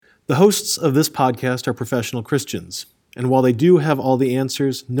The hosts of this podcast are professional Christians, and while they do have all the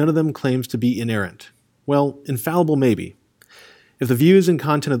answers, none of them claims to be inerrant. Well, infallible maybe. If the views and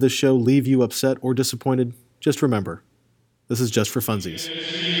content of this show leave you upset or disappointed, just remember, this is just for funsies.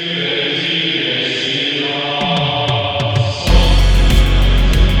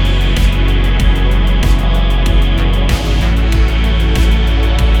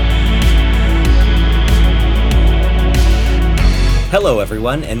 Hello,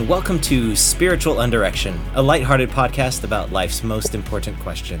 everyone, and welcome to Spiritual Undirection, a lighthearted podcast about life's most important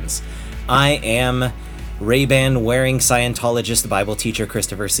questions. I am Ray-Ban wearing Scientologist Bible teacher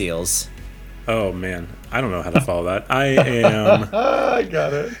Christopher Seals. Oh man, I don't know how to follow that. I am I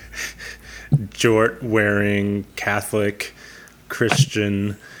got it. Jort wearing Catholic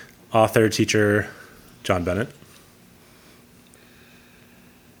Christian author teacher John Bennett.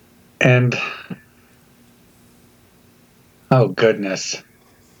 And oh goodness,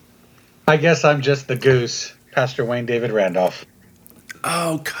 I guess I'm just the goose, Pastor Wayne David Randolph.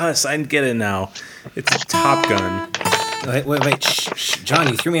 Oh cuss, I get it now. It's Top Gun. Wait, shh, John,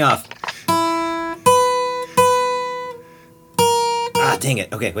 you threw me off. Ah, dang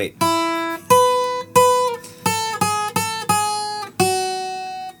it. Okay, wait.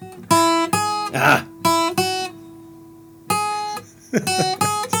 Ah.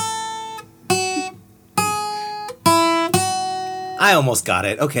 I almost got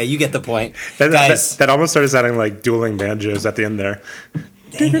it. Okay, you get the point. Guys. That almost started sounding like dueling banjos at the end there.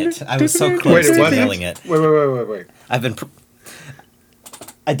 Dang it. I was so close to nailing it. Wait. I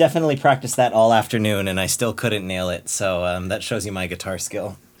definitely practiced that all afternoon, and I still couldn't nail it. So that shows you my guitar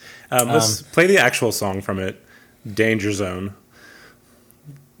skill. Let's play the actual song from it, Danger Zone.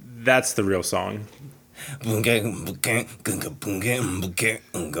 That's the real song.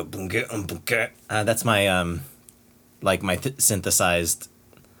 That's my my synthesized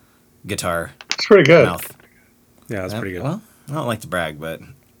guitar. It's pretty good. Mouth. Yeah, that's pretty good. Well, I don't like to brag, but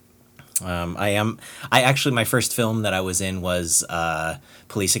I actually, my first film that I was in was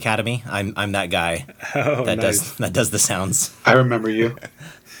Police Academy. I'm that guy that does the sounds. I remember you.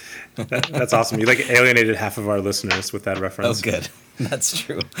 That's awesome. You alienated half of our listeners with that reference. Oh, good. That's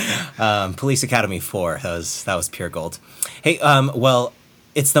true. Police Academy 4. That was pure gold. Hey, well,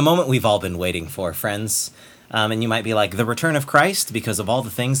 it's the moment we've all been waiting for, friends. And you might be like, the return of Christ because of all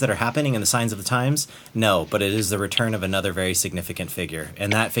the things that are happening and the signs of the times? No, but it is the return of another very significant figure.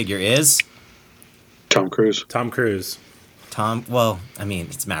 And that figure is? Tom Cruise. Well, I mean,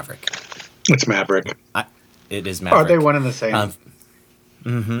 it's Maverick. It's Maverick. It is Maverick. Are they one and the same?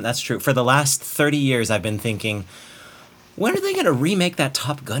 That's true. For the last 30 years, I've been thinking, when are they going to remake that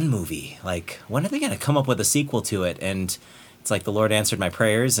Top Gun movie? Like, when are they going to come up with a sequel to it? And it's like the Lord answered my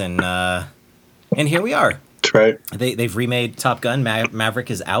prayers, and here we are. That's right. They've remade Top Gun. Maverick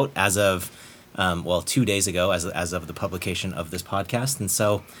is out as of 2 days ago, as of the publication of this podcast, and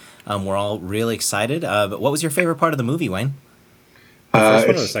so we're all really excited. But what was your favorite part of the movie, Wayne? The first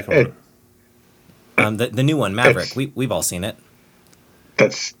one or the second one? The new one, Maverick. We've all seen it.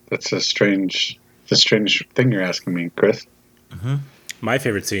 That's a strange thing you're asking me, Chris. Mm-hmm. My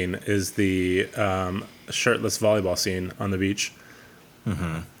favorite scene is the shirtless volleyball scene on the beach.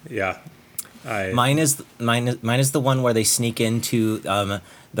 Mm-hmm. Yeah. Mine is the one where they sneak into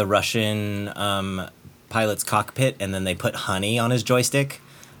the Russian pilot's cockpit and then they put honey on his joystick.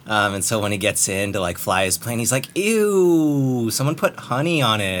 And so when he gets in to fly his plane, he's like, "Ew! Someone put honey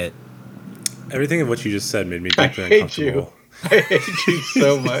on it." Everything of what you just said made me deeply uncomfortable. I hate you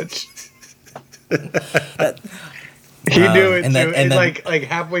so much. He knew it and too. then, like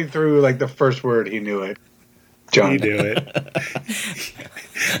halfway through the first word, he knew it. John, he knew it.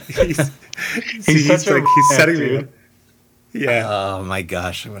 he's setting me up. Yeah. Oh my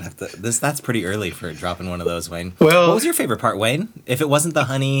gosh, I'm gonna have to. That's pretty early for dropping one of those, Wayne. Well, what was your favorite part, Wayne? If it wasn't the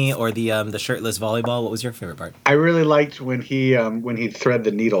honey or the shirtless volleyball, what was your favorite part? I really liked when he thread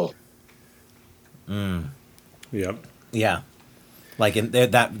the needle. Yep. Yeah, like in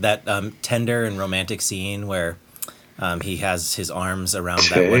that tender and romantic scene where he has his arms around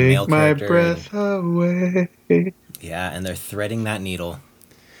that one male character. Take my breath away. Yeah, and they're threading that needle.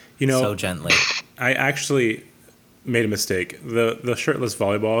 So gently. I actually made a mistake. The shirtless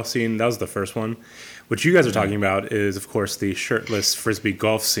volleyball scene, that was the first one. What you guys are talking about is, of course, the shirtless frisbee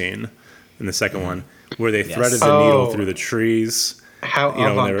golf scene in the second one, where they threaded the needle through the trees. How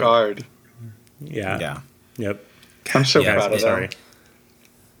avant-garde. Yeah. Yeah. Yep. I'm so proud of them.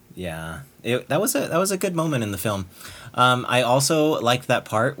 Yeah, that was a good moment in the film. I also liked that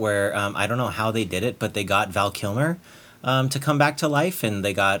part where I don't know how they did it, but they got Val Kilmer to come back to life, and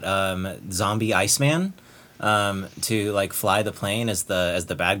they got Zombie Iceman to like fly the plane as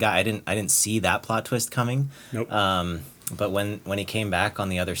the bad guy. I didn't see that plot twist coming. Nope. But when he came back on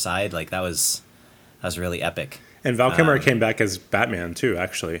the other side, like that was really epic. And Val Kilmer came back as Batman too,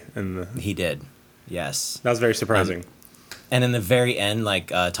 actually, and He did, yes. that was very surprising. And in the very end, like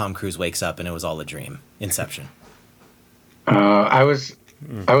Tom Cruise wakes up and it was all a dream. Inception. I was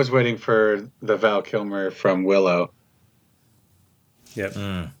waiting for the Val Kilmer from Willow.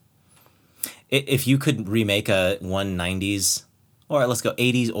 Yep. If you could remake a 90s, or let's go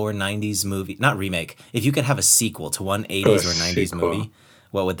 80s or 90s movie, not remake, if you could have a sequel to one 80s or 90s sequel. movie,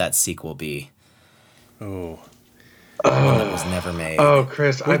 what would that sequel be? Oh. One that was never made. Oh,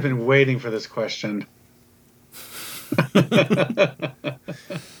 Chris, I've been waiting for this question. All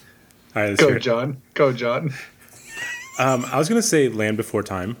right, let's hear Go, it. John. Go, John. I was gonna say Land Before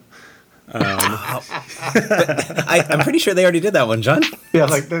Time. I'm pretty sure they already did that one, John. Yeah,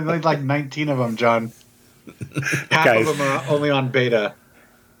 like there's like 19 of them, John. Half Guys. of them are only on beta.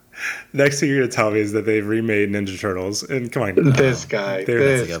 Next thing you're gonna tell me is that they've remade Ninja Turtles, and come on, This guy. That's a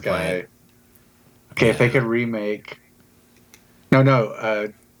This good guy. point. Okay, if they could remake.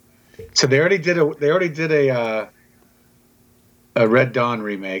 No. So they already did a Red Dawn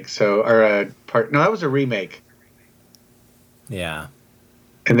remake. So or a part. No, that was a remake. Yeah.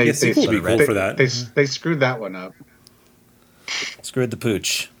 And they Yeah, sequel would be cool for that. They screwed that one up. Screwed the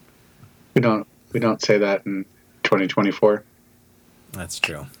pooch. We don't say that in 2024. That's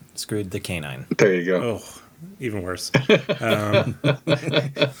true. Screwed the canine. There you go. Oh, even worse.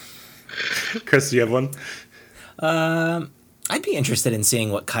 Chris, do you have one? I'd be interested in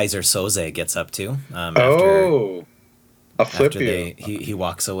seeing what Kaiser Soze gets up to. I'll flip after you. he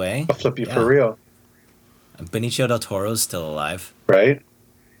walks away. I'll flip you Yeah. for real, Benicio del Toro's still alive. right?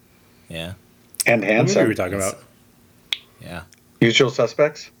 Yeah. And What movie handsome. are we talking about? Yeah. Usual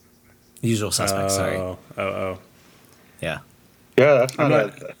Suspects. Usual Suspects. Sorry. Oh. Yeah. Yeah, that's I'm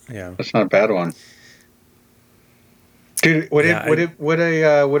not, not- Yeah. that's not a bad one. Dude, would Yeah,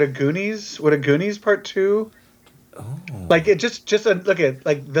 a Goonies part 2? Oh. Like it just look at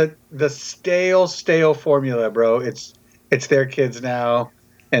like the stale formula, bro. It's their kids now,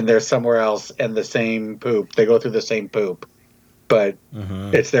 and they're somewhere else, and the same poop. They go through the same poop, but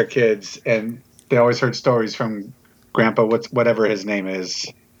it's their kids, and they always heard stories from Grandpa, whatever his name is,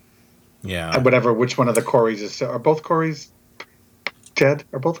 Yeah. whatever. Which one of the Coreys is? Are both Coreys dead?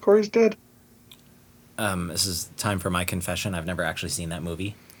 Are both Coreys dead? This is time for my confession. I've never actually seen that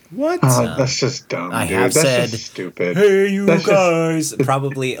movie. What? That's just dumb. I dude. have That's said, just stupid. Hey, you That's guys!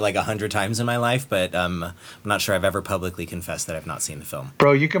 Probably like 100 times in my life, but I'm not sure I've ever publicly confessed that I've not seen the film.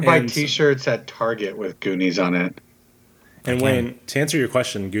 Bro, you can buy And- T-shirts at Target with Goonies on it. And Okay. Wayne, to answer your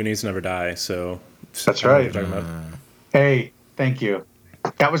question, Goonies never die. So That's I don't know what right. you're talking about. Hey, thank you.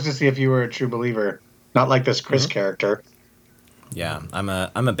 That was to see if you were a true believer, not like this Chris character. Yeah, I'm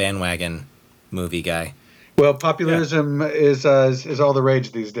a bandwagon movie guy. Well, populism is all the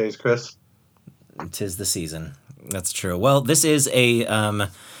rage these days, Chris. 'Tis the season. That's true. Well, this is a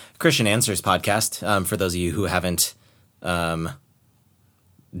Christian Answers podcast. For those of you who haven't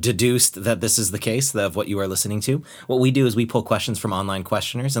deduced that this is the case of what you are listening to, what we do is we pull questions from online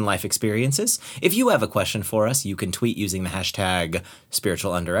questioners and life experiences. If you have a question for us, you can tweet using the hashtag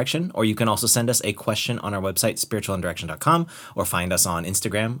Spiritual Undirection, or you can also send us a question on our website, spiritualundirection.com, or find us on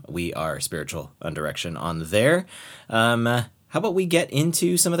Instagram. We are Spiritual Undirection on there. How about we get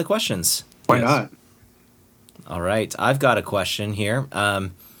into some of the questions? Why not? All right, I've got a question here.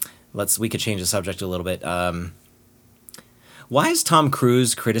 We could change the subject a little bit. Why is Tom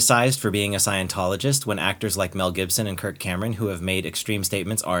Cruise criticized for being a Scientologist when actors like Mel Gibson and Kirk Cameron, who have made extreme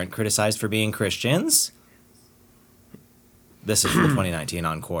statements, aren't criticized for being Christians? This is from the 2019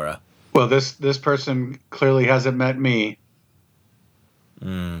 on Quora. Well, this person clearly hasn't met me.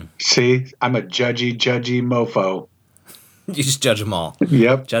 See, I'm a judgy mofo. You just judge them all.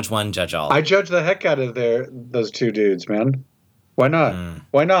 Yep. Judge one, judge all. I judge the heck out of those two dudes, man. Why not?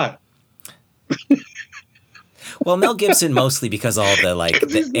 Why not? Well, Mel Gibson mostly because all the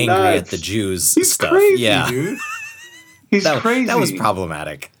He's angry nuts. at the Jews He's stuff. crazy, Yeah, dude. He's that, crazy. that was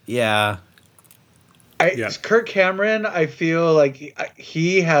problematic. Yeah. Yeah. Kirk Cameron, I feel like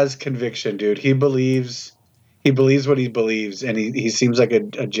he has conviction, dude. He believes what he believes, and he seems like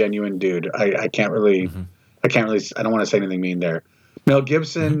a genuine dude. I can't really, I don't want to say anything mean there. Mel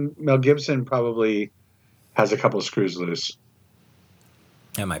Gibson probably has a couple of screws loose,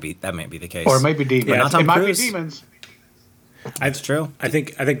 That might be the case. or it might be demons. Yeah, not Tom it might be Cruise. demons. That's true. I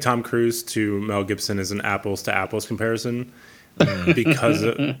think Tom Cruise to Mel Gibson is an apples to apples comparison because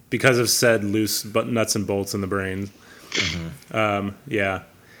of said loose nuts and bolts in the brain. Yeah,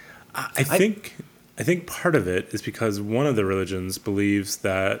 I think I think part of it is because one of the religions believes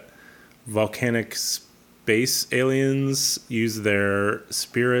that volcanic space aliens use their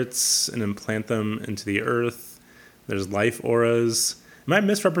spirits and implant them into the earth. There's life auras. Am I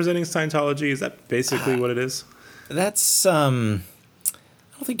misrepresenting Scientology? Is that basically what it is? That's I don't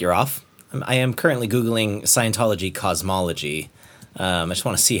think you're off. I am currently Googling Scientology cosmology. I just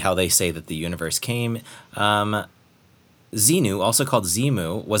want to see how they say that the universe came. Xenu, also called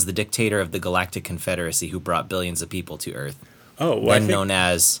Zemu, was the dictator of the Galactic Confederacy who brought billions of people to Earth. Oh, well, then known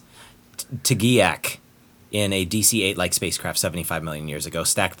as Tegiak, in a DC-8-like spacecraft 75 million years ago,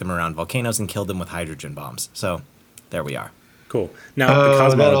 stacked them around volcanoes and killed them with hydrogen bombs. So there we are. Cool. Now, the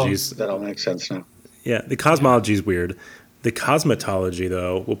cosmology's... That all makes sense now. Yeah, the cosmology is weird. The cosmetology,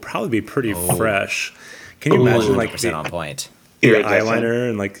 though, will probably be pretty fresh. Can you imagine, like, 100% on point. The eyeliner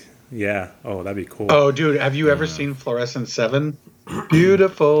and, like, yeah. Oh, that'd be cool. Oh, dude, have you ever seen Fluorescent 7?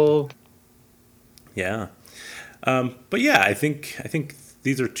 Beautiful. Yeah. But yeah, I think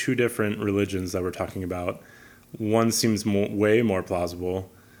these are two different religions that we're talking about. One seems way more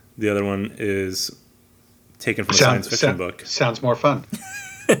plausible. The other one is taken from a science fiction book. Sounds more fun.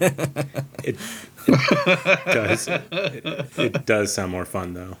 It does. It does sound more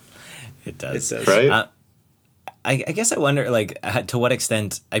fun, though. It does. It does. Right? I guess I wonder, like, to what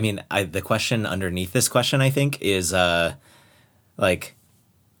extent. I mean, the question underneath this question, I think, is like,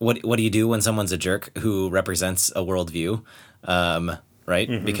 what do you do when someone's a jerk who represents a worldview, right?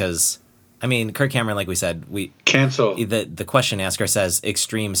 Mm-hmm. Because, I mean, Kirk Cameron, like we said, cancel. The question asker says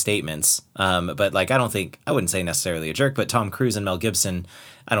extreme statements, but like I wouldn't say necessarily a jerk, but Tom Cruise and Mel Gibson,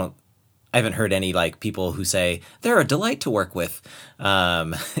 I haven't heard any like people who say they're a delight to work with.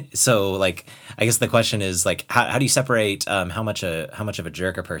 So like, I guess the question is like, how do you separate how much of a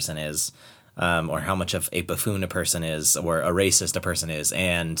jerk a person is, or how much of a buffoon a person is, or a racist a person is,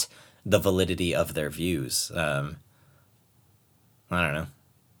 and the validity of their views? I don't know.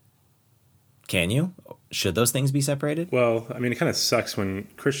 Can you? Should those things be separated? Well, I mean, it kind of sucks when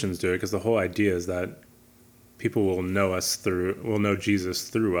Christians do it because the whole idea is that people will know Jesus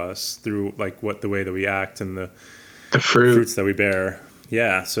through us, through like the way that we act and the fruits that we bear.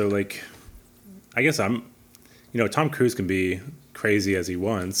 Yeah. So like, I guess Tom Cruise can be crazy as he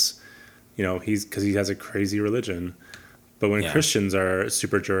wants, because he has a crazy religion. But when Christians are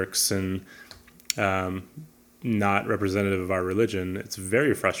super jerks and not representative of our religion, it's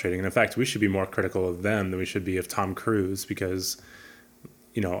very frustrating. And in fact, we should be more critical of them than we should be of Tom Cruise because,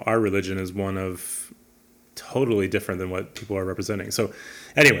 our religion is one of totally different than what people are representing. So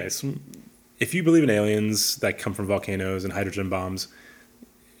anyways, if you believe in aliens that come from volcanoes and hydrogen bombs,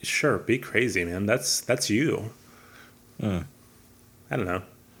 sure, be crazy, man. That's you. I don't know.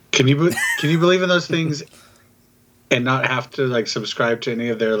 Can you believe in those things and not have to like subscribe to any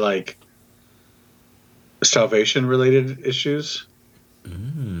of their like salvation related issues?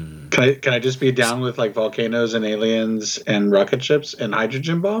 Can I just be down with like volcanoes and aliens and rocket ships and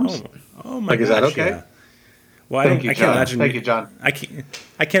hydrogen bombs? Oh my gosh, is that okay? Yeah. Well, I can't imagine. Thank you, John. I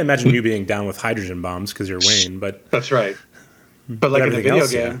can't imagine you being down with hydrogen bombs because you're Wayne. But that's right. But like in the video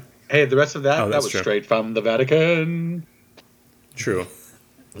game, hey, the rest of that was true. Straight from the Vatican. True.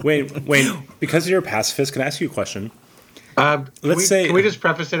 Wayne, because you're a pacifist, can I ask you a question? Can we just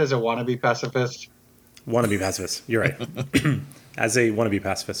preface it as a wannabe pacifist? Wannabe pacifist. You're right. As a wannabe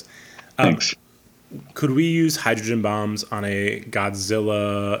pacifist. Thanks. Could we use hydrogen bombs on a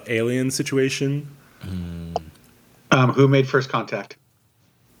Godzilla alien situation? Who made first contact?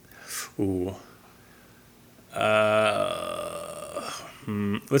 Ooh.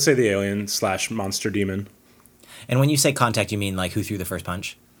 Let's say the alien / monster demon. And when you say contact, you mean like who threw the first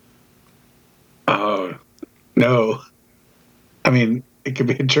punch? Oh, no. I mean, it could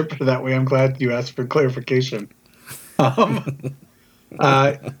be interpreted that way. I'm glad you asked for clarification. I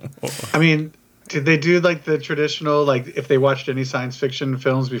mean, did they do like the traditional, like if they watched any science fiction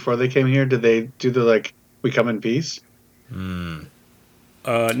films before they came here, did they do the like, we come in peace? No,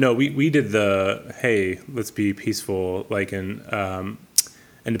 we did the, hey, let's be peaceful, like in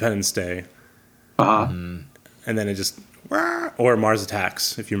Independence Day. And then it just, or Mars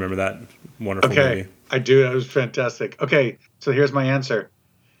Attacks, if you remember that wonderful movie. I do. That was fantastic. Okay, so here's my answer.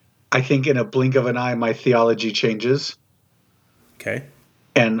 I think in a blink of an eye, my theology changes. Okay.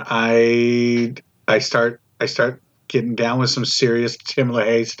 And I start getting down with some serious Tim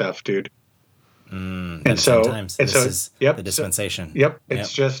LaHaye stuff, dude. And so this is the dispensation.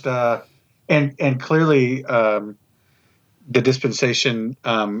 It's just and clearly the dispensation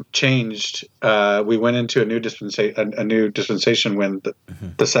changed. We went into a new dispensation when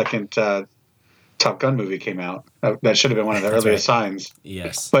the second Top Gun movie came out. That should have been one of the That's earliest right. signs.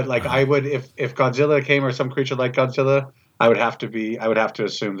 Yes. But like I would, if Godzilla came or some creature like Godzilla, I would have to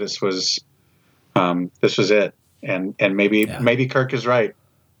assume this was it. And maybe Kirk is right.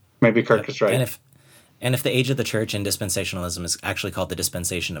 Maybe Kirk is right. And if the age of the church and dispensationalism is actually called the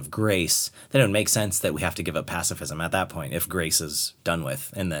dispensation of grace, then it would make sense that we have to give up pacifism at that point if grace is done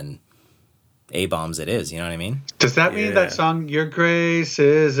with, and then A-bombs it is. You know what I mean? Does that mean that song "Your Grace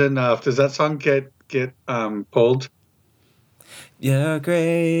Is Enough"? Does that song get pulled? Your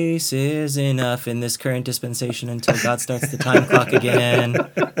grace is enough in this current dispensation until God starts the time clock again.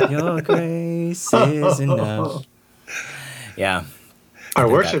 Your grace is enough. Yeah. Our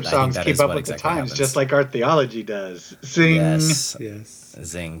worship songs keep up with the times, just like our theology does. Zing. Yes. Yes.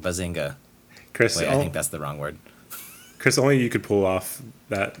 Zing. Bazinga. Chris, Wait, I think that's the wrong word. Chris, only you could pull off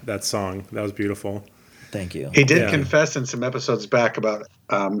that song. That was beautiful. Thank you. He did confess in some episodes back about,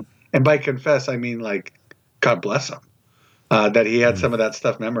 and by confess, I mean like, God bless him, that he had some of that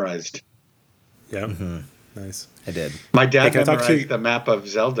stuff memorized. Yeah. Mm-hmm. Nice. I did. My dad memorized the map of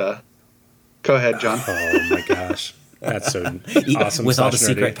Zelda. Go ahead, John. Oh my gosh. That's so awesome. With all the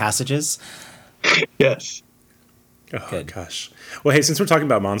secret passages? Yes. Oh, good. Gosh. Well, hey, since we're talking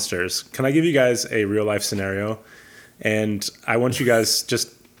about monsters, can I give you guys a real life scenario? And I want you guys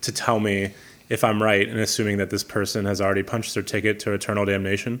just to tell me if I'm right in assuming that this person has already punched their ticket to eternal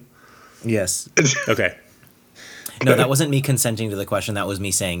damnation. Yes. Okay. No, that wasn't me consenting to the question. That was me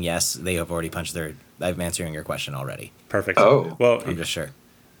saying, yes, they have already punched I'm answering your question already. Perfect. Oh. Well, I'm just sure.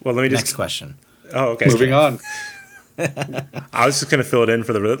 Well, let me just... Next question. Oh, okay. Moving on. I was just going to fill it in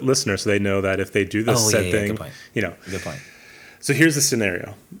for the listener so they know that if they do this thing, good point. you know. Good point. So here's the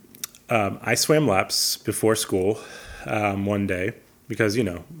scenario. I swam laps before school one day because, you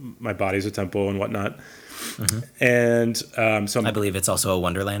know, my body's a temple and whatnot. Mm-hmm. And so I believe it's also a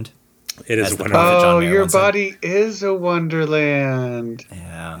wonderland. It is As a the wonderland. prophet John Oh, Mayer your once said. body is a wonderland.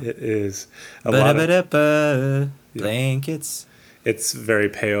 Yeah. It is a lot of, Ba-da-ba-da-ba. Blankets. it's very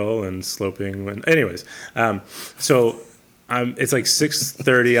pale and sloping. Anyways, so it's like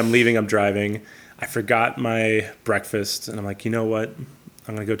 6:30. I'm leaving. I'm driving. I forgot my breakfast, and I'm like, you know what?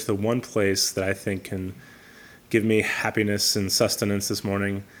 I'm gonna go to the one place that I think can give me happiness and sustenance this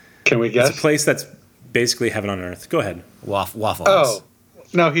morning. Can we guess? It's a place that's basically heaven on earth. Go ahead. Waffle House. Oh,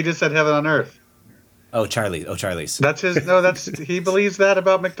 no, he just said heaven on earth. Oh, Charlie's. That's his. No, that's he believes that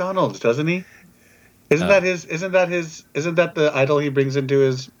about McDonald's, doesn't he? Isn't that the idol he brings into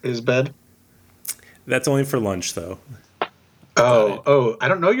his bed? That's only for lunch, though. Oh, I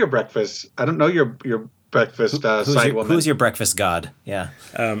don't know your breakfast. I don't know your breakfast side woman. Who's your breakfast god? Yeah.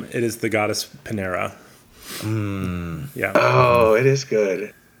 It is the goddess Panera. Yeah. Oh, it is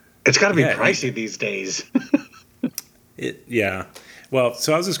good. It's got to be Yeah, pricey these days. Yeah. Well,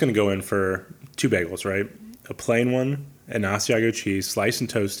 so I was just going to go in for 2 bagels, right? A plain one, an Asiago cheese, sliced and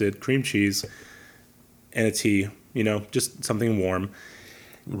toasted, cream cheese, and a tea. You know, just something warm.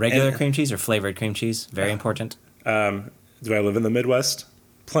 Regular cream cheese or flavored cream cheese? Very important. Do I live in the Midwest?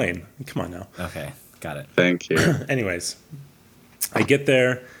 Plain. Come on now. Okay, got it. Thank you. Anyways, I get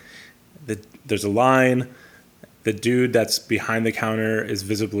there. There's a line. The dude that's behind the counter is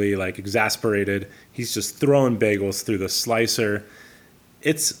visibly like exasperated. He's just throwing bagels through the slicer.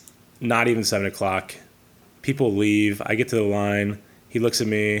 It's not even 7 o'clock. People leave. I get to the line. He looks at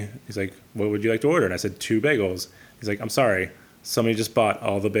me. He's like, "What would you like to order?" And I said, 2 bagels. He's like, "I'm sorry. Somebody just bought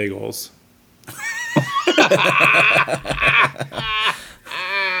all the bagels."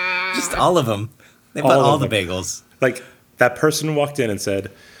 Just all of them. They bought all the bagels. Like, that person walked in and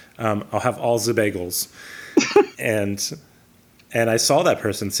said, "I'll have all the bagels." and I saw that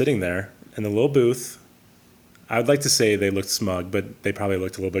person sitting there in the little booth. I would like to say they looked smug, but they probably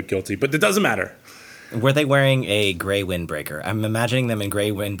looked a little bit guilty. But it doesn't matter. Were they wearing a gray windbreaker? I'm imagining them in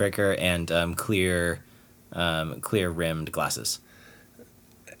gray windbreaker and clear rimmed glasses.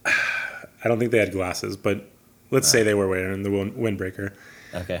 I don't think they had glasses, but let's say they were wearing the windbreaker.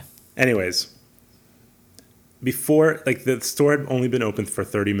 Okay. Anyways, before, like, the store had only been open for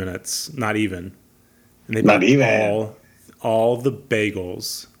 30 minutes, not even. And they bought all the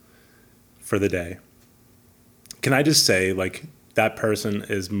bagels for the day. Can I just say, like, that person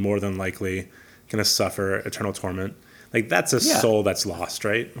is more than likely going to suffer eternal torment? Like, that's a soul that's lost,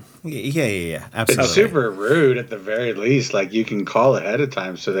 right? Yeah. Absolutely. It's super rude at the very least. Like, you can call ahead of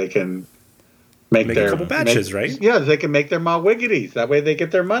time so they can make their a couple batches, right? Yeah, they can make their ma wiggities. That way they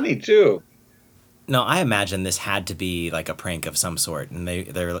get their money too. No, I imagine this had to be like a prank of some sort, and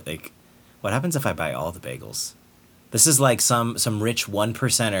they're like, "What happens if I buy all the bagels?" This is like some rich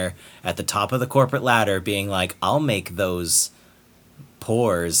 1%er at the top of the corporate ladder being like, "I'll make those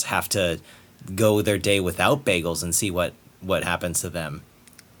poors have to go their day without bagels and see what happens to them.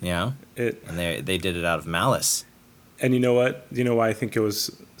 You know, and they did it out of malice. And you know what? You know why I think it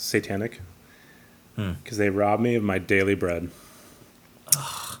was satanic? Because they robbed me of my daily bread.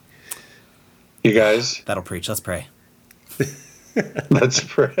 You guys, That'll preach. Let's pray. let's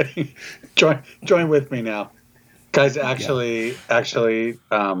pray. Join with me now, guys. Actually,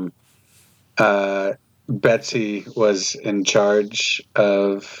 Betsy was in charge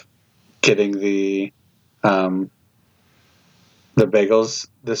of getting the bagels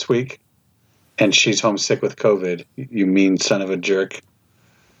this week, and she's homesick with COVID. You mean son of a jerk!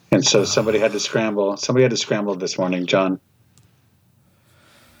 And so somebody had to scramble. Somebody had to scramble this morning, John.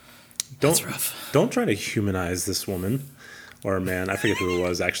 That's rough. Don't try to humanize this woman or man. I forget who it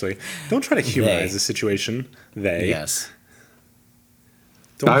was actually. Don't try to humanize the situation. Yes.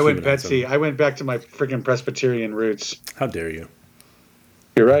 Don't I went humanize Betsy. them. I went back to my freaking Presbyterian roots. How dare you?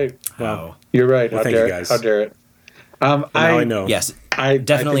 You're right. Wow. You're right. Well, How thank dare you guys. How dare it? Now I know. Yes. I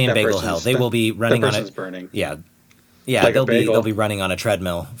Definitely think in that bagel hell. They will be running on it. Burning. Yeah, Like a bagel. they'll be running on a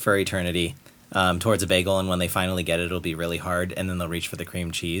treadmill for eternity towards a bagel, and when they finally get it, it'll be really hard, and then they'll reach for the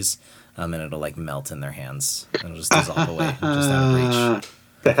cream cheese, and it'll like melt in their hands, and it'll just dissolve away, just out of reach.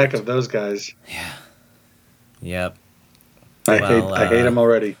 The heck of those guys. Yep. I hate them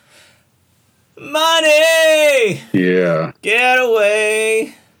already. Money, Yeah. get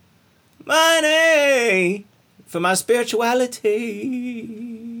away, money for my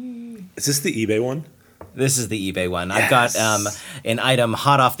spirituality. Is this the eBay one? This is the eBay one. I've got an item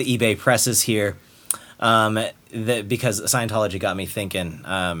hot off the eBay presses here, because Scientology got me thinking,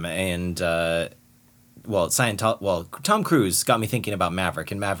 Tom Cruise got me thinking about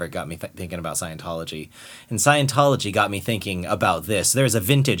Maverick, and Maverick got me thinking about Scientology, and Scientology got me thinking about this. There's a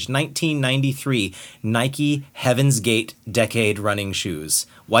vintage 1993 Nike Heaven's Gate decade running shoes,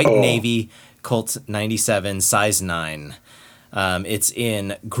 white navy, Colt 97, size 9. It's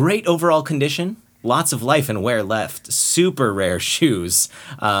in great overall condition. Lots of life and wear left. Super rare shoes.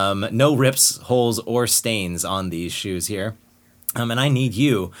 No rips, holes, or stains on these shoes here. And I need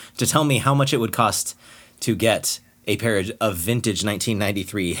you to tell me how much it would cost to get a pair of vintage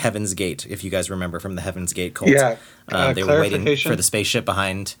 1993 Heaven's Gate, if you guys remember from the Heaven's Gate cult. Yeah. They were waiting for the spaceship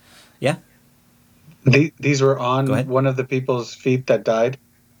behind. Yeah? These were on Go ahead. one of the people's feet that died.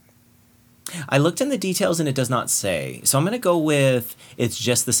 I looked in the details and it does not say. So I'm going to go with it's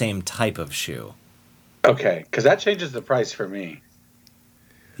just the same type of shoe. Okay, because that changes the price for me.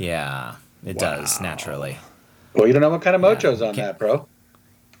 Yeah, it does, naturally. Well, you don't know what kind of mojo's on Okay. that, bro.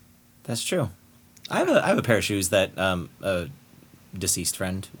 That's true. I have a pair of shoes that a deceased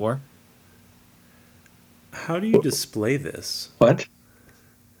friend wore. How do you display this? What?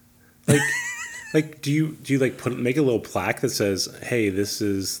 Like, do you like make a little plaque that says, "Hey, this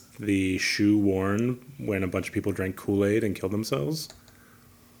is the shoe worn when a bunch of people drank Kool-Aid and killed themselves"?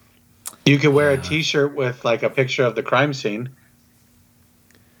 You could wear a T-shirt with like a picture of the crime scene,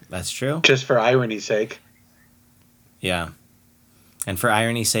 That's true. just for irony's sake. Yeah. And for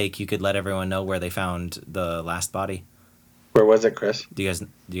irony's sake, you could let everyone know where they found the last body. Where was it, Chris? Do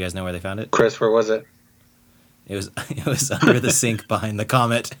you guys know where they found it? Chris, where was it? It was under the sink behind the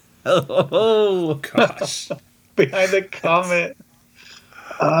comet. Oh, Gosh, Behind the comet.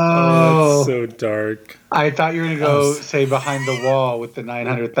 oh, Oh, that's so dark. I thought you were gonna go say behind the wall with the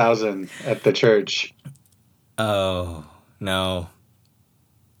 900,000 at the church. oh no.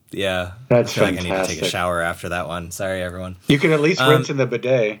 Yeah. That's I feel like I need to take a fantastic. shower after that one. Sorry, everyone. You could at least rinse in the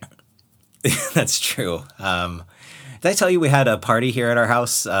bidet. That's true. Did I tell you we had a party here at our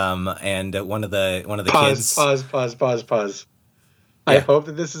house? And one of the kids. Pause. I hope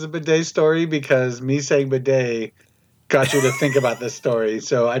that this is a bidet story because me saying bidet got you to think about this story.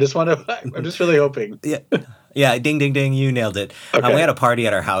 So I'm just really hoping. Yeah, ding, ding, ding, you nailed it. Okay. We had a party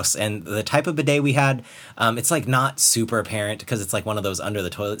at our house, and the type of bidet we had, it's like not super apparent because it's like one of those under the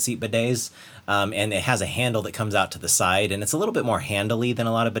toilet seat bidets, and it has a handle that comes out to the side, and it's a little bit more handly than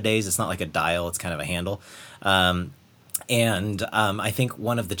a lot of bidets. It's not like a dial, it's kind of a handle. And I think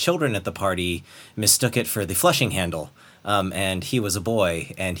one of the children at the party mistook it for the flushing handle, and he was a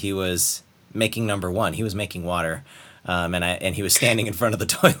boy, and he was making number one. He was making water. And he was standing in front of the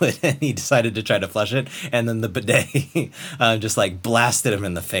toilet, and he decided to try to flush it, and then the bidet just like blasted him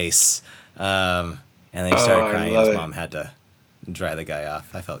in the face, and then he started crying. And his mom had to dry the guy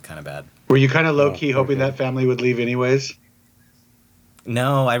off. I felt kind of bad. Were you kind of low key hoping that family would leave anyways?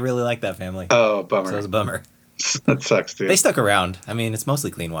 No, I really like that family. Oh, So it bummer. was a bummer. That sucks, dude. They stuck around. I mean, it's mostly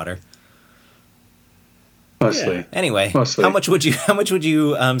clean water. Mostly. Anyway, Mostly. how much would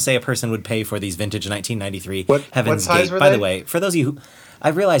you say a person would pay for these vintage 1993 What Heaven's size Gate? were By they? the way, for those of you who, I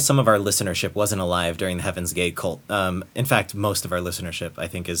realized some of our listenership wasn't alive during the Heaven's Gate cult. In fact, most of our listenership, I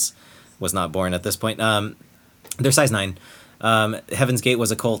think, was not born at this point. They're size 9. Heaven's Gate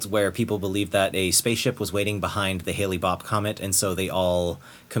was a cult where people believed that a spaceship was waiting behind the Hale-Bopp comet, and so they all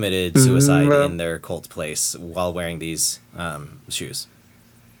committed suicide in their cult place while wearing these shoes.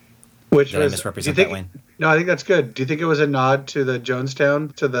 Which Did I was, misrepresent do you that, think- Wayne? No, I think that's good. Do you think it was a nod to the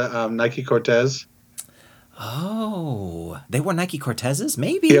Jonestown, to the Nike Cortez? Oh, they wore Nike Cortezes?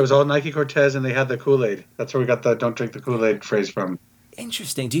 Maybe. Yeah, it was all Nike Cortez, and they had the Kool-Aid. That's where we got the "Don't drink the Kool-Aid" phrase from.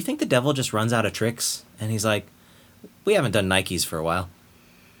 Interesting. Do you think the devil just runs out of tricks and he's like, we haven't done Nikes for a while?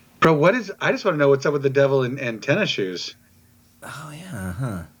 Bro, what is? I just want to know what's up with the devil and tennis shoes. Oh yeah,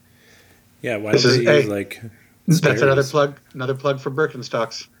 huh? Yeah, why This don't is- they hey, use like That's another Sperry's? plug. Another plug for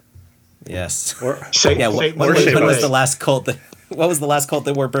Birkenstocks. Yes. Or Yeah. Satan What worship was way. the last cult that? What was the last cult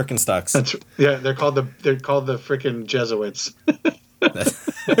that wore Birkenstocks? That's yeah. They're called the freaking Jesuits.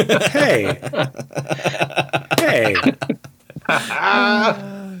 hey, hey,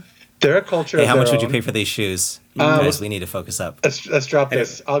 They're a culture. Hey, of how their much would you own. pay for these shoes? Guys, we need to focus up. Let's drop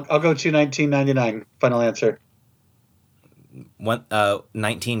this. I'll go to $19.99. Final answer.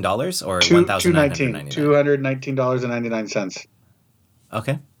 $19 or $219. $1,999? $219.99.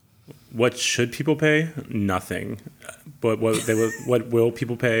 Okay. what should people pay? Nothing. But what will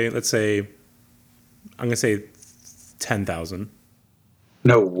people pay? Let's say, I'm gonna say 10,000.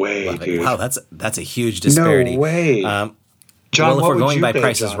 No way, Love it. dude. Wow, that's a huge disparity. No way. John, John, well, if what we're would going you by pay,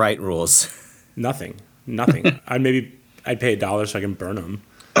 Price is John? Right rules, Nothing. I'd pay $1 so I can burn them.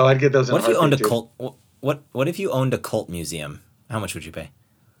 Oh, I'd get those. In what if you owned a heartbeat, dude. cult? What if you owned a cult museum? How much would you pay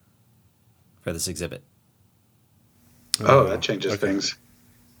for this exhibit? Oh, that changes Okay. things.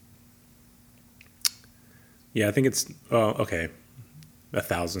 Yeah, I think it's okay,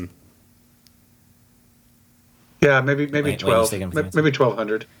 1,000. Yeah, maybe Wayne, you 12. sticking with your Maybe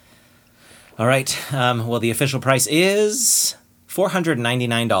 1,200. All right. Well, the official price is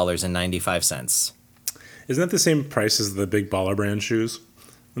 $499.95. Isn't that the same price as the big Baller Brand shoes?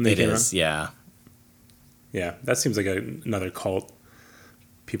 When It came is, out? yeah. Yeah, that seems like another cult.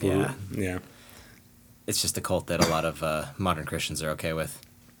 People, Yeah. Yeah, It's just a cult that a lot of modern Christians are okay with.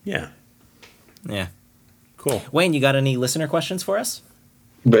 yeah, Yeah. cool. Wayne, you got any listener questions for us?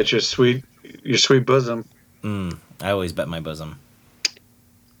 Bet your sweet bosom. I always bet my bosom.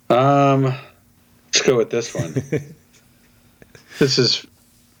 Let's go with this one. This is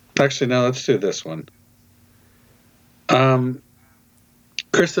actually no. Let's do this one.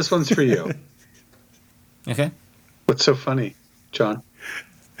 Chris, this one's for you. Okay. What's so funny, John?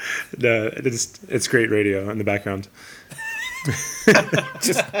 It's great radio in the background.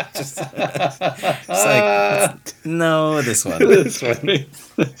 Just it's like, no, this one. That's funny.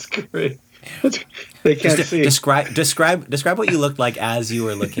 That's great. They can't Just see. describe what you looked like as you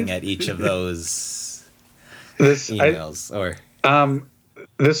were looking at each of those emails.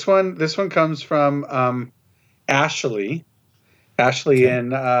 This one comes from Ashley. Ashley in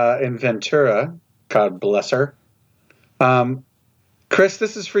Ventura. God bless her. Chris,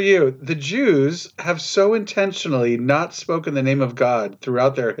 this is for you. The Jews have so intentionally not spoken the name of God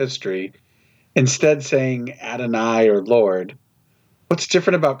throughout their history, instead saying Adonai or Lord. What's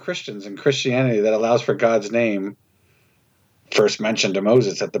different about Christians and Christianity that allows for God's name, first mentioned to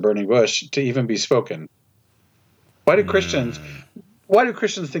Moses at the burning bush, to even be spoken? Why do Christians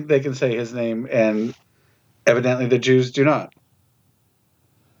think they can say his name and evidently the Jews do not?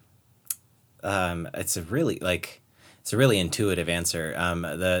 It's a really intuitive answer.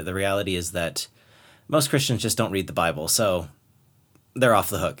 The reality is that most Christians just don't read the Bible, so they're off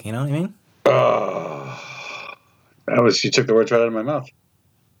the hook. You know what I mean? You took the words right out of my mouth.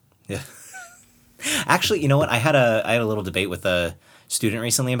 Yeah. Actually, you know what? I had a little debate with a student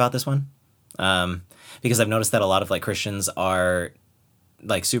recently about this one, because I've noticed that a lot of like Christians are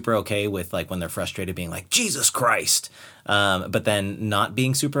like super okay with like when they're frustrated being like Jesus Christ, but then not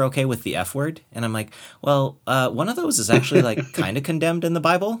being super okay with the F word. And I'm like, well, one of those is actually like kind of condemned in the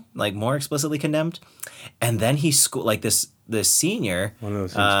Bible, like more explicitly condemned. And then this senior, One of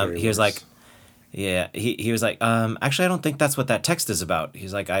those things he was like, yeah, he was like, actually, I don't think that's what that text is about.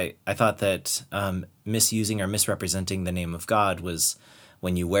 He's like, I thought that misusing or misrepresenting the name of God was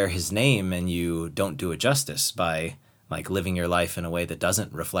when you wear his name and you don't do it justice by like living your life in a way that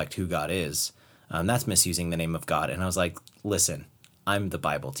doesn't reflect who God is. That's misusing the name of God. And I was like, listen, I'm the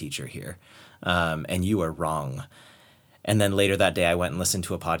Bible teacher here, and you are wrong. And then later that day, I went and listened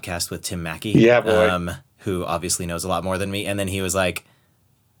to a podcast with Tim Mackey, Yeah, boy. who obviously knows a lot more than me. And then he was like,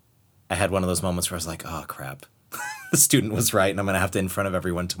 I had one of those moments where I was like, oh crap, the student was right, and I'm gonna have to, in front of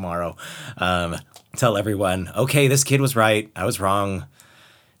everyone tomorrow, tell everyone, okay, this kid was right, I was wrong.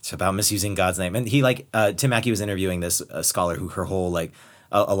 It's about misusing God's name. And he Tim Mackey was interviewing this scholar who her whole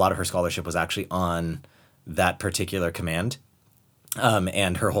a lot of her scholarship was actually on that particular command,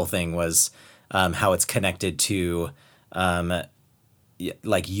 and her whole thing was how it's connected to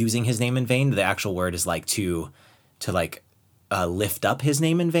using his name in vain. The actual word is to lift up his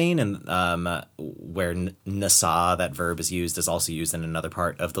name in vain, and where nasa, that verb, is used, is also used in another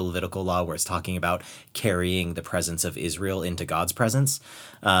part of the Levitical law where it's talking about carrying the presence of Israel into God's presence.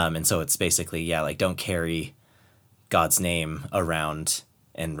 And so it's basically, don't carry God's name around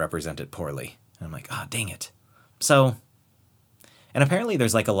and represent it poorly. And I'm like, dang it. So, and apparently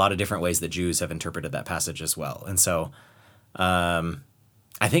there's a lot of different ways that Jews have interpreted that passage as well. And so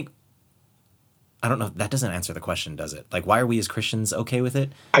I think, I don't know, that doesn't answer the question, does it? Why are we as Christians okay with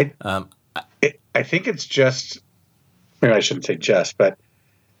it? I think it's just, maybe I shouldn't say just, but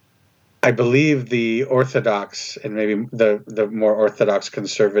I believe the Orthodox and maybe the more Orthodox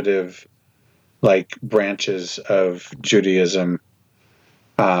conservative branches of Judaism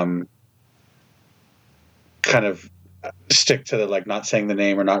kind of stick to the not saying the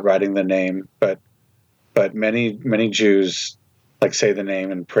name or not writing the name, but many Jews say the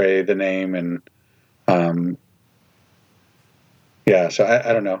name and pray the name, and so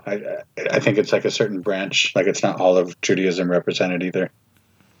I don't know. I think it's a certain branch. It's not all of Judaism represented either.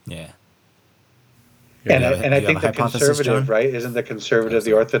 Yeah. And I think the conservative, John? Right? Isn't the conservative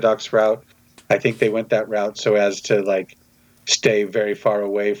the Orthodox route? I think they went that route so as to stay very far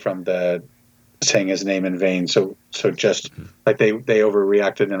away from the saying his name in vain. So just they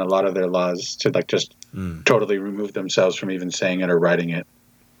overreacted in a lot of their laws to just totally remove themselves from even saying it or writing it.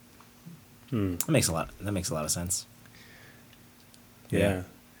 That makes a lot of sense. Yeah.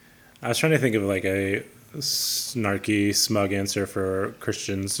 I was trying to think of a snarky, smug answer for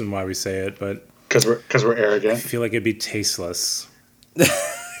Christians and why we say it, but because we're arrogant. I feel like it'd be tasteless.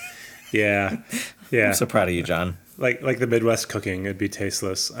 Yeah. I'm so proud of you, John. Like the Midwest cooking, it'd be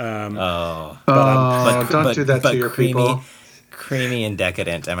tasteless. Don't do that to your people. Creamy and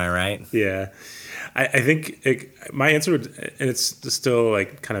decadent, am I right? Yeah. I think my answer would, and it's still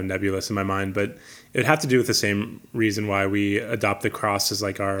kind of nebulous in my mind, but it would have to do with the same reason why we adopt the cross as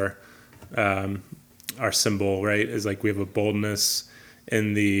our symbol, right? Is we have a boldness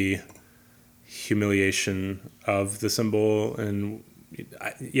in the humiliation of the symbol, and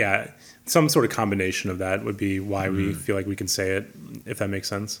some sort of combination of that would be why we feel like we can say it, if that makes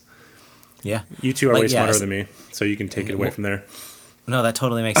sense. Yeah. You two are way smarter than me, so you can take it away from there. No, that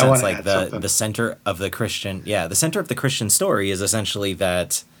totally makes sense. The center of the Christian story is essentially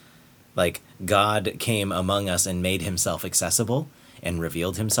that God came among us and made himself accessible and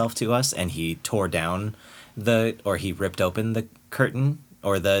revealed himself to us, and he tore down he ripped open the curtain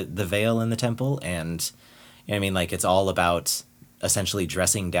or the veil in the temple, and it's all about essentially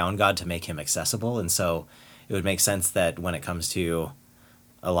dressing down God to make him accessible. And so it would make sense that when it comes to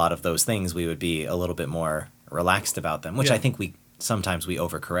a lot of those things, we would be a little bit more relaxed about them, which I think sometimes we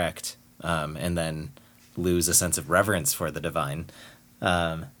overcorrect, and then lose a sense of reverence for the divine.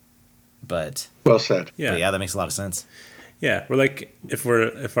 But well said. Yeah. But yeah, that makes a lot of sense. Yeah, we're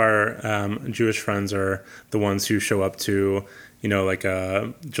if our Jewish friends are the ones who show up to, a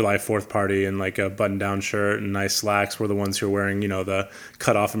July 4th party in a button-down shirt and nice slacks, we're the ones who are wearing, the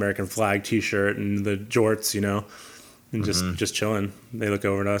cut-off American flag T-shirt and the jorts, and just chilling. They look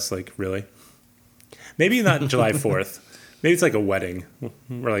over at us really? Maybe not July 4th. Maybe it's a wedding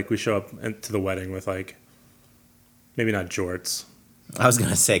where we show up to the wedding with maybe not jorts. I was going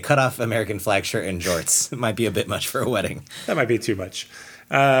to say cut off American flag shirt and jorts. It might be a bit much for a wedding. That might be too much.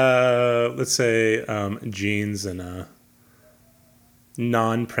 Let's say jeans and a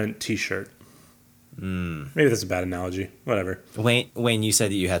non-print T-shirt. Maybe that's a bad analogy. Whatever. Wayne, you said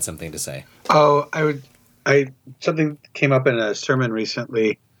that you had something to say. Oh, something came up in a sermon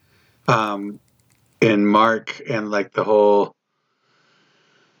recently in Mark, and the whole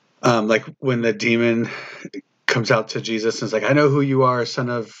when the demon comes out to Jesus and is I know who you are, son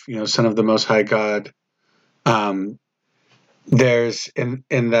of the Most High God. There's in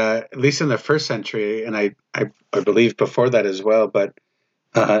the, at least in the first century, and I believe before that as well, but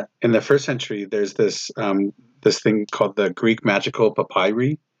in the first century, there's this thing called the Greek magical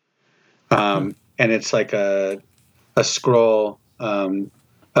papyri, and it's a scroll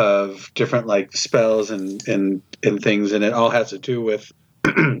of different spells and things, and it all has to do with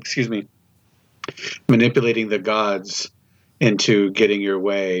excuse me, manipulating the gods into getting your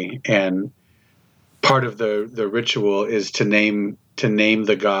way. And part of the ritual is to name name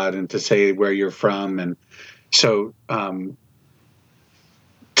the god and to say where you're from, and so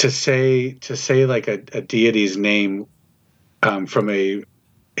to say like a deity's name from a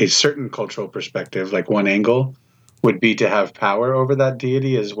certain cultural perspective, like one angle would be to have power over that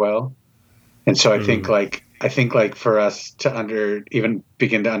deity as well. And so I think like for us to even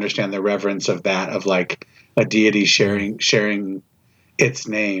begin to understand the reverence of that, of like a deity sharing its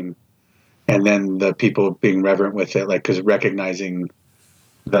name, and then the people being reverent with it, like, because recognizing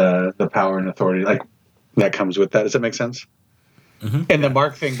the power and authority like that comes with that. Does that make sense? Mm-hmm. And the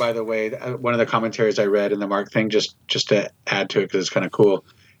Mark thing, by the way, one of the commentaries I read in the Mark thing, just to add to it because it's kind of cool,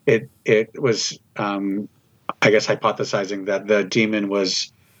 it was I guess hypothesizing that the demon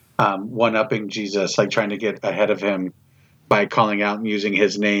was one-upping Jesus, like trying to get ahead of him by calling out and using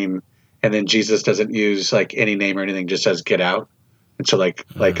his name, and then Jesus doesn't use like any name or anything, just says "get out," and so like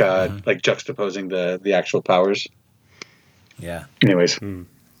juxtaposing the actual powers. Yeah. Anyways, Dan,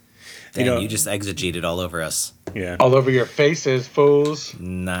 you just exegeted all over us. Yeah. all over your faces, fools.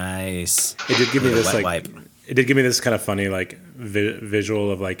 Nice. It did give me this Wet like wipe. it did give me this kind of funny like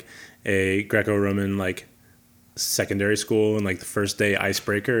visual of like a Greco-Roman like secondary school, and like the first day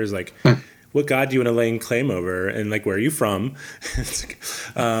icebreaker is like, what god do you want to lay claim over, and like, where are you from? It's like,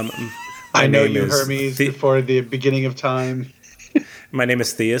 I know name you, is Hermes, before the beginning of time. my name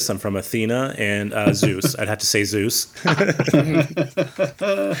is Theus. I'm from Athena and Zeus. I'd have to say Zeus.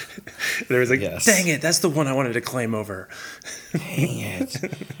 There was like, Yes. dang it, that's the one I wanted to claim over. Dang it.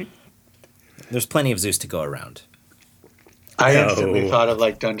 There's plenty of Zeus to go around. I No. instantly thought of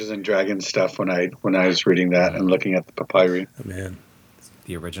like Dungeons and Dragons stuff when I was reading that and looking at the papyri. Oh, man.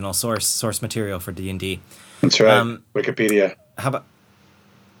 The original source material for D&D. That's right. Wikipedia. How about,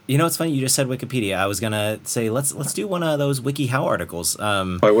 you know, it's funny you just said Wikipedia. I was gonna say let's do one of those WikiHow articles.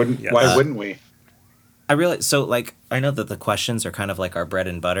 Why wouldn't Yes. Why wouldn't we? I realize, so like, I know that the questions are kind of like our bread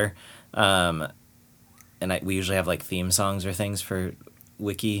and butter, and we usually have like theme songs or things for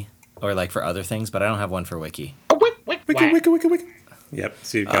Wiki or like for other things, but I don't have one for Wiki. Wiki. Yep.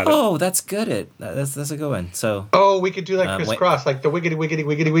 So you got it. Oh, that's good. That's a good one. So Oh, we could do like wait. crisscross, like the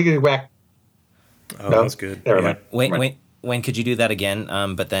wiggity whack. Oh, No? that's good. Never Yeah. mind. wait, when could you do that again?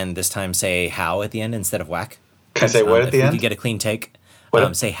 But then this time say how at the end instead of whack. Can I say what at If the we end? could get a clean take,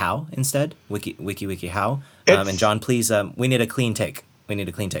 What? say how instead. Wiki how. It's- And John, please, we need a clean take.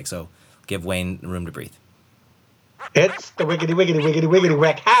 So give Wayne room to breathe. It's the wiggity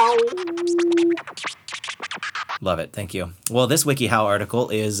whack. How? Love it. Thank you. Well, this WikiHow article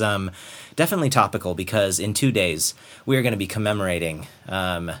is definitely topical because in 2 days we are going to be commemorating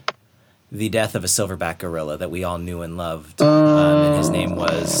the death of a silverback gorilla that we all knew and loved. And his name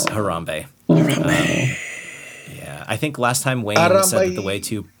was Harambe. Yeah, I think last time Wayne said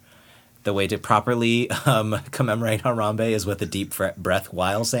that the way to properly commemorate Harambe is with a deep breath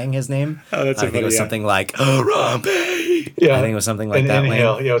while saying his name. Oh, that's so I think it was funny, yeah. something like Harambe. Yeah. I think it was something like An that.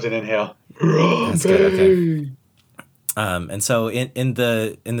 inhale. Wayne. Yeah, it was an inhale. That's good. Okay. And so in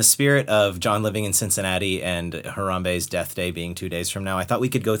the spirit of John living in Cincinnati and Harambe's death day being 2 days from now, I thought we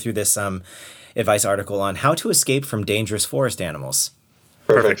could go through this advice article on how to escape from dangerous forest animals.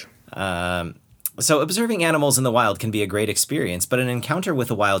 Perfect. So observing animals in the wild can be a great experience, but an encounter with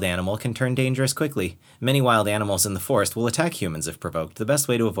a wild animal can turn dangerous quickly. Many wild animals in the forest will attack humans if provoked. The best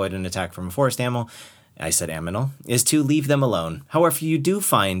way to avoid an attack from a forest animal, I said aminal, is to leave them alone. However, if you do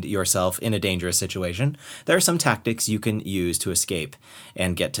find yourself in a dangerous situation, there are some tactics you can use to escape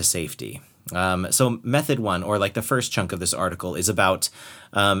and get to safety. So method one, or like the first chunk of this article, is about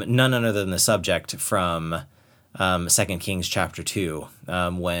none other than the subject from 2 Kings chapter 2,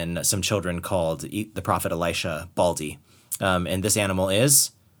 when some children called the prophet Elisha Baldy. And this animal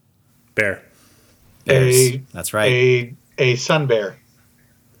is? Bear. Bears. That's right. A sun bear.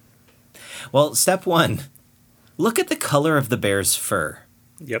 Well, step one, look at the color of the bear's fur.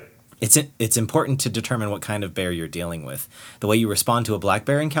 Yep. It's important to determine what kind of bear you're dealing with. The way you respond to a black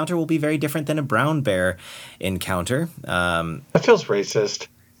bear encounter will be very different than a brown bear encounter. That feels racist.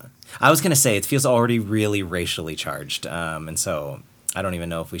 I was going to say, it feels already really racially charged. And so I don't even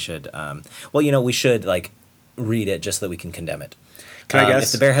know if we should... we should like read it just so that we can condemn it. Can I guess?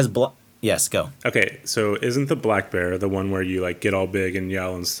 If the bear has... Yes, go. Okay, so isn't the black bear the one where you like get all big and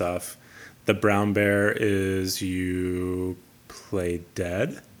yell and stuff? The brown bear is you play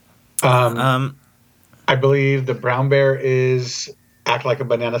dead? I believe the brown bear is act like a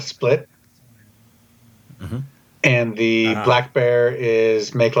banana split. Mm-hmm. And the black bear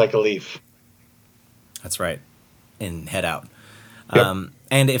is make like a leaf. That's right. And head out. Yep.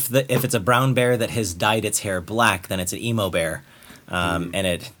 And if it's a brown bear that has dyed its hair black, then it's an emo bear. And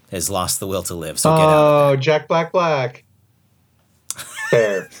it has lost the will to live, so get out. Oh, Jack Black.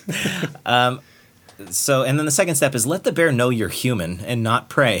 Fair. So, and then the second step is let the bear know you're human and not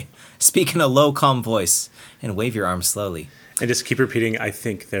prey. Speak in a low, calm voice and wave your arms slowly. And just keep repeating, I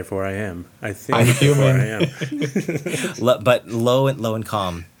think, therefore I am. I think, I'm therefore human. I am. But low and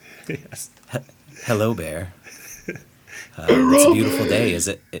calm. Yes. Hello, bear. It's a beautiful day, is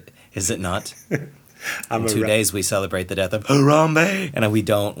it not? In 2 days, we celebrate the death of Harambe. And we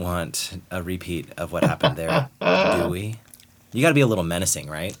don't want a repeat of what happened there, do we? You got to be a little menacing,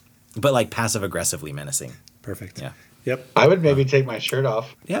 right? But like passive-aggressively menacing. Perfect. Yeah. Yep. I would maybe take my shirt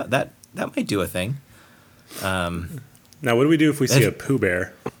off. Yeah, that might do a thing. Now, what do we do if we see a Pooh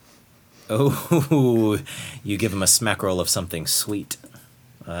Bear? Oh, you give him a smack roll of something sweet.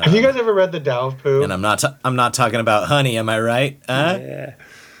 Have you guys ever read The Tao of Pooh? And I'm not talking about honey, am I right? Yeah.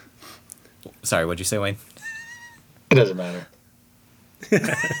 Sorry, what'd you say, Wayne? It doesn't matter.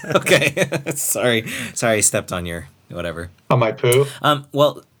 Okay. Sorry, I stepped on your whatever. On my poo?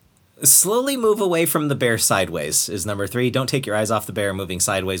 Well, slowly move away from the bear sideways is number 3. Don't take your eyes off the bear. Moving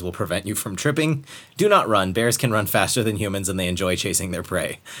sideways will prevent you from tripping. Do not run. Bears can run faster than humans and they enjoy chasing their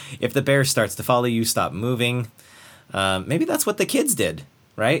prey. If the bear starts to follow you, stop moving. Maybe that's what the kids did,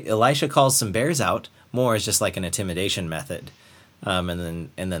 right? Elisha calls some bears out. More is just like an intimidation method. And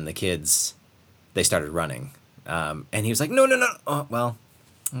then the kids, they started running. And he was like, no. Oh, well,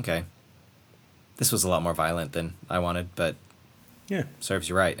 okay. This was a lot more violent than I wanted, but Yeah. serves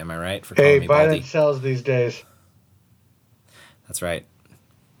you right. Am I right? For Hey, calling me baldy? violence sells these days. That's right.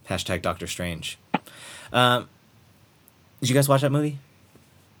 Hashtag Doctor Strange. Did you guys watch that movie?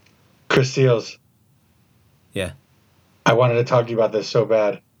 Chris Seals, Yeah. I wanted to talk to you about this so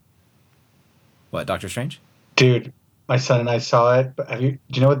bad. What, Doctor Strange? Dude, my son and I saw it, but do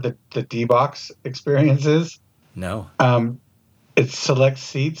you know what the D-Box experience is? No. It's select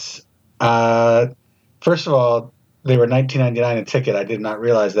seats. First of all, they were $19.99 a ticket. I did not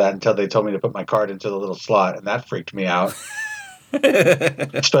realize that until they told me to put my card into the little slot, and that freaked me out.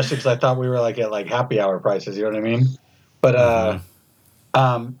 Especially because I thought we were like at like happy hour prices. You know what I mean? But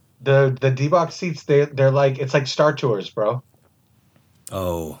the D-Box seats, they're like, it's like Star Tours, bro.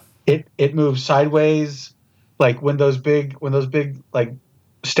 Oh. It moves sideways, like when those big like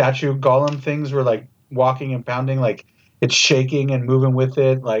statue golem things were like walking and pounding, like it's shaking and moving with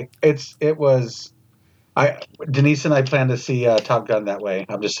it. Like it was. Denise and I plan to see Top Gun that way.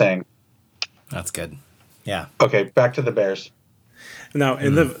 I'm just saying. That's good. Yeah. Okay, back to the Bears. Now,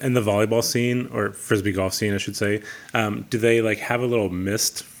 in the volleyball scene, or frisbee golf scene, I should say, do they like have a little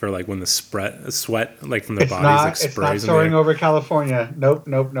mist for like when the sweat like from their bodies like sprays? It's not soaring over California. Nope.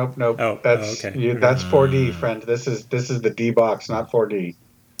 Oh, that's okay. That's 4D, friend. This is the D box, not 4D.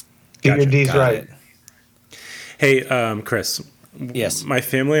 Get your D's Got right. it. Hey, Chris. Yes. My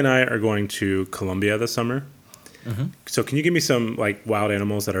family and I are going to Colombia this summer. Mm-hmm. So can you give me some like wild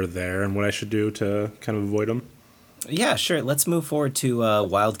animals that are there and what I should do to kind of avoid them? Yeah, sure. Let's move forward to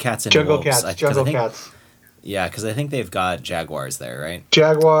wildcats and Jungle wolves. cats. Jungle cats. Yeah, because I think they've got jaguars there, right?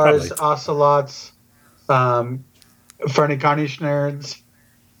 Jaguars, Probably. ocelots, Fernicarnischnerds.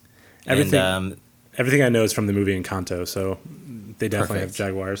 Everything, And, everything I know is from the movie Encanto, so they definitely Perfect. have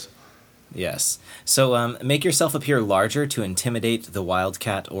jaguars. Yes. So make yourself appear larger to intimidate the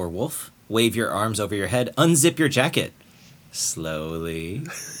wildcat or wolf. Wave your arms over your head. Unzip your jacket. Slowly.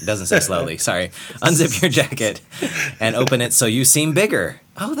 Doesn't say slowly. Sorry. Unzip your jacket and open it so you seem bigger.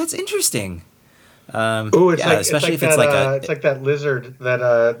 Oh, that's interesting. Ooh, yeah, especially if it's like a it's like that lizard,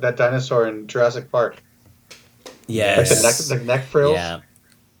 that dinosaur in Jurassic Park. yes. Like the neck frills. Yeah.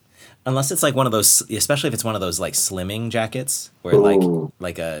 Unless it's like one of those, especially if it's one of those like slimming jackets, where Ooh.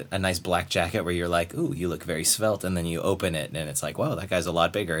 like a nice black jacket where you're like, ooh, you look very svelte, and then you open it and it's like, whoa, that guy's a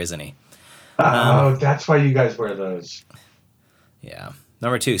lot bigger, isn't he? Oh, that's why you guys wear those. Yeah.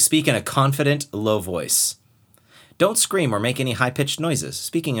 Number 2, speak in a confident, low voice. Don't scream or make any high-pitched noises.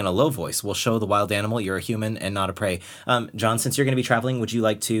 Speaking in a low voice will show the wild animal you're a human and not a prey. John, since you're going to be traveling, would you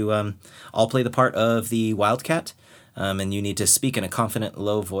like to all play the part of the wildcat? And you need to speak in a confident,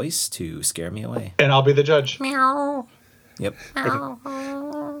 low voice to scare me away. And I'll be the judge. Yep.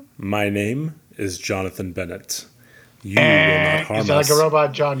 My name is Jonathan Bennett. You will not harm You sound us. like a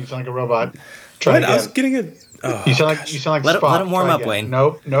robot, John. You sound like a robot. Try What? again. I was getting it. Oh, You sound like Let Spock. him warm Try up, again. Wayne.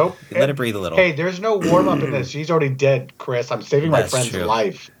 Nope. Let it breathe a little. Hey, there's no warm up in this. She's already dead, Chris. I'm saving my That's friend's true.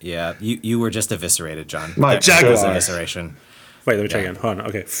 life. Yeah, you were just eviscerated, John. My That was Jaguar. evisceration. Wait, let me try Yeah. again. Hold on.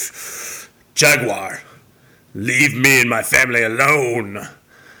 Okay. Jaguar, leave me and my family alone.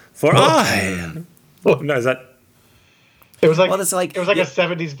 For I. No, is that. It was like Well, it's like- a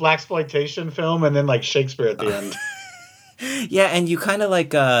 '70s blaxploitation film, and then like Shakespeare at the end. Yeah, and you kind of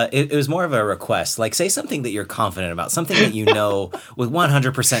like it was more of a request. Like, say something that you're confident about, something that you know with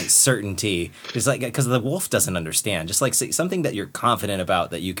 100% certainty. It's like because the wolf doesn't understand. Just like say something that you're confident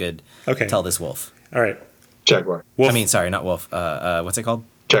about that you could tell this wolf. All right. Jaguar. Wolf. I mean, sorry, not wolf. What's it called?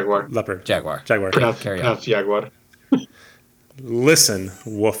 Jaguar. Leopard. Jaguar. Jaguar. Pronounce Jaguar. Listen,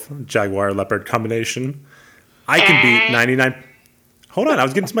 wolf, jaguar, leopard combination. I can beat 99. Hold on, I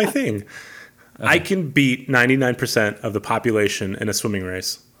was getting to my thing. Okay. I can beat 99% of the population in a swimming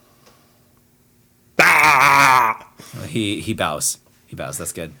race. Ah! He bows. He bows.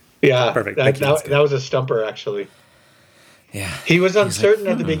 That's good. Yeah, perfect. That was a stumper, actually. Yeah. He was uncertain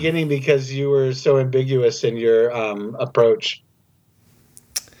at the beginning because you were so ambiguous in your approach.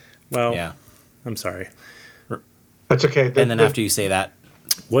 Well, yeah. I'm sorry. That's okay. And then after you say that,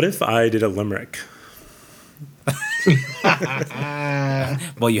 what if I did a limerick?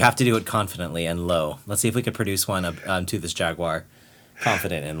 Well, you have to do it confidently and low. Let's see if we could produce one to this jaguar,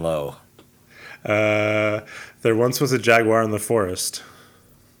 confident and low. There once was a jaguar in the forest.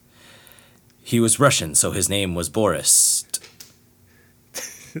 He was Russian, so his name was Boris.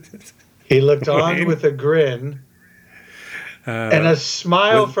 He looked on with a grin and a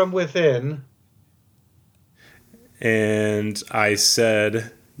smile from within. And I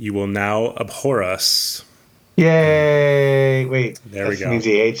said, "You will now abhor us." Yay! Wait, there we go. That means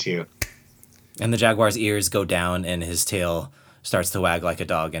he hates you. And the jaguar's ears go down, and his tail starts to wag like a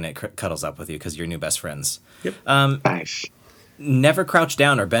dog, and it cuddles up with you because you're new best friends. Yep. Nice. Never crouch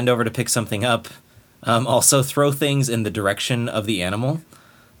down or bend over to pick something up. Also, throw things in the direction of the animal.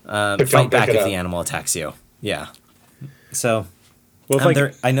 Fight back if the animal attacks you. Yeah. So,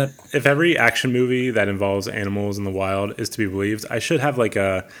 well, I know if every action movie that involves animals in the wild is to be believed, I should have like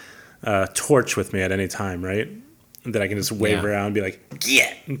a torch with me at any time, right? That I can just wave around and be like,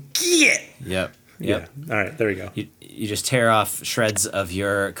 get. Yep. Yeah. All right. There we go. You just tear off shreds of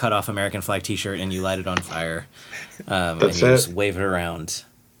your cut off American flag T-shirt and you light it on fire. And you just wave it around.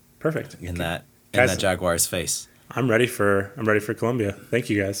 Perfect. In that jaguar's face. I'm ready for Colombia. Thank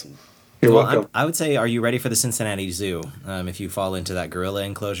you guys. You're welcome. I would say, are you ready for the Cincinnati Zoo? If you fall into that gorilla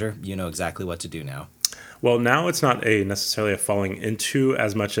enclosure, you know exactly what to do now. Well, now it's not necessarily a falling into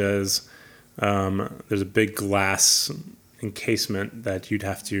as much as there's a big glass encasement that you'd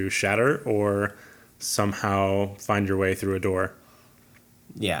have to shatter or somehow find your way through a door.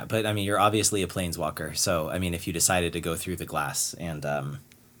 Yeah, but I mean, you're obviously a planeswalker, so I mean, if you decided to go through the glass and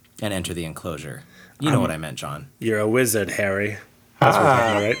enter the enclosure, you know what I meant, John. You're a wizard, Harry. That's what we're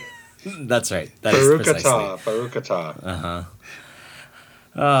talking, right? That's right. That is precisely. Barukata.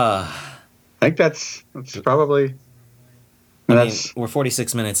 I think that's probably. I mean, we're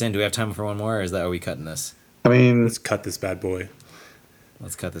 46 minutes in. Do we have time for one more, or are we cutting this? I mean, let's cut this bad boy.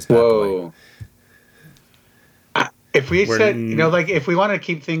 Boy. If we said, if we want to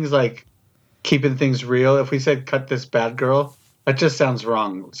keep things like keeping things real, if we said cut this bad girl, that just sounds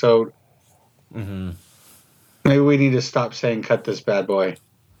wrong. So maybe we need to stop saying cut this bad boy.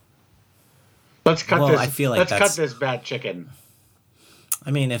 Let's cut this. I feel like let's cut this bad chicken.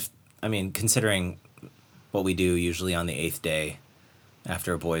 I mean, considering what we do usually on the 8th day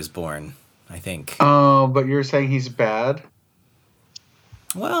after a boy is born, I think. Oh, but you're saying he's bad?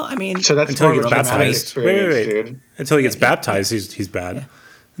 Well, I mean, so that's until he gets baptized. Wait. Dude. Until he gets baptized, he's bad. Yeah.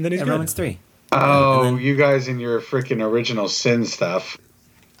 And then he's good. Romans 3. Oh, then, you guys and your freaking original sin stuff.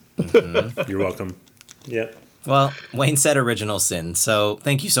 You're welcome. Yep. Well, Wayne said original sin, so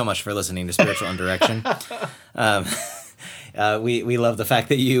thank you so much for listening to Spiritual Indirection. We love the fact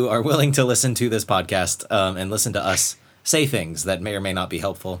that you are willing to listen to this podcast and listen to us say things that may or may not be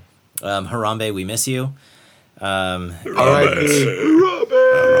helpful. Harambe, we miss you. Harambe.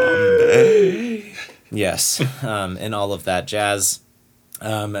 Yes, and all of that jazz.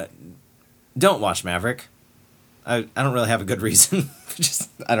 Don't watch Maverick. I don't really have a good reason.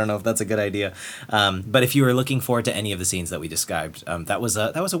 I don't know if that's a good idea. But if you were looking forward to any of the scenes that we described, that was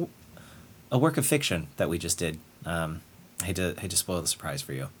a work of fiction that we just did. I hate to spoil the surprise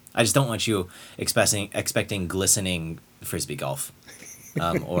for you. I just don't want you expecting glistening frisbee golf,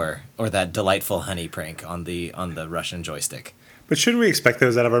 or that delightful honey prank on the Russian joystick. But shouldn't we expect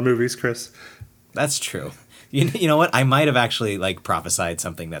those out of our movies, Chris? That's true. You know what? I might have actually prophesied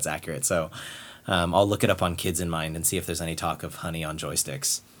something that's accurate. So I'll look it up on Kids in Mind and see if there's any talk of honey on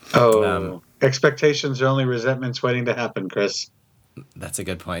joysticks. Oh, expectations are only resentments waiting to happen, Chris. That's a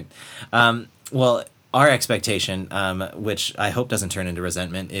good point. Well, our expectation, which I hope doesn't turn into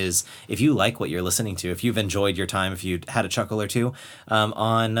resentment, is if you like what you're listening to, if you've enjoyed your time, if you had a chuckle or two,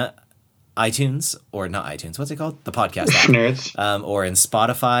 on iTunes, or not iTunes, what's it called? The podcast app. Nerds. Or in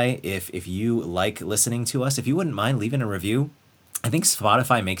Spotify, if you like listening to us, if you wouldn't mind leaving a review. I think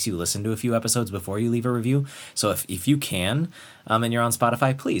Spotify makes you listen to a few episodes before you leave a review. So if you can, and you're on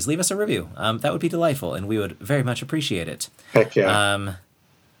Spotify, please leave us a review. That would be delightful, and we would very much appreciate it. Heck yeah.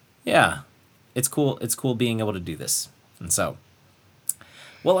 Yeah, it's cool. It's cool being able to do this. And so,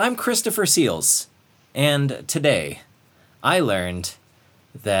 well, I'm Christopher Seals, and today I learned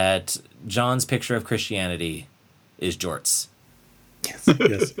that John's picture of Christianity is jorts.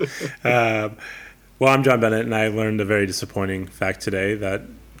 Yes. Well, I'm John Bennett, and I learned a very disappointing fact today that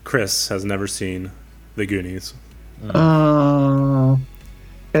Chris has never seen The Goonies. Oh.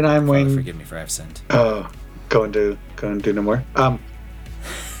 And I'm Father, Wayne. forgive me for I've sinned. Oh, go and do no more.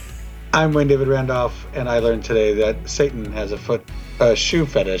 I'm Wayne David Randolph, and I learned today that Satan has a shoe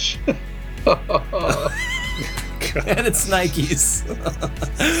fetish. And it's Nikes.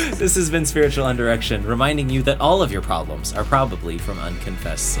 This has been Spiritual Undirection, reminding you that all of your problems are probably from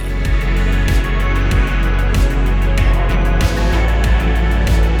unconfessed sin.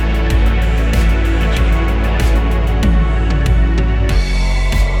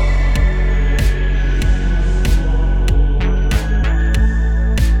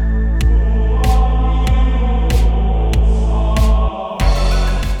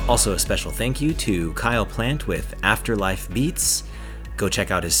 Also, a special thank you to Kyle Plant with Afterlife Beats. Go check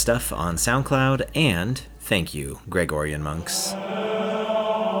out his stuff on SoundCloud, and thank you, Gregorian monks.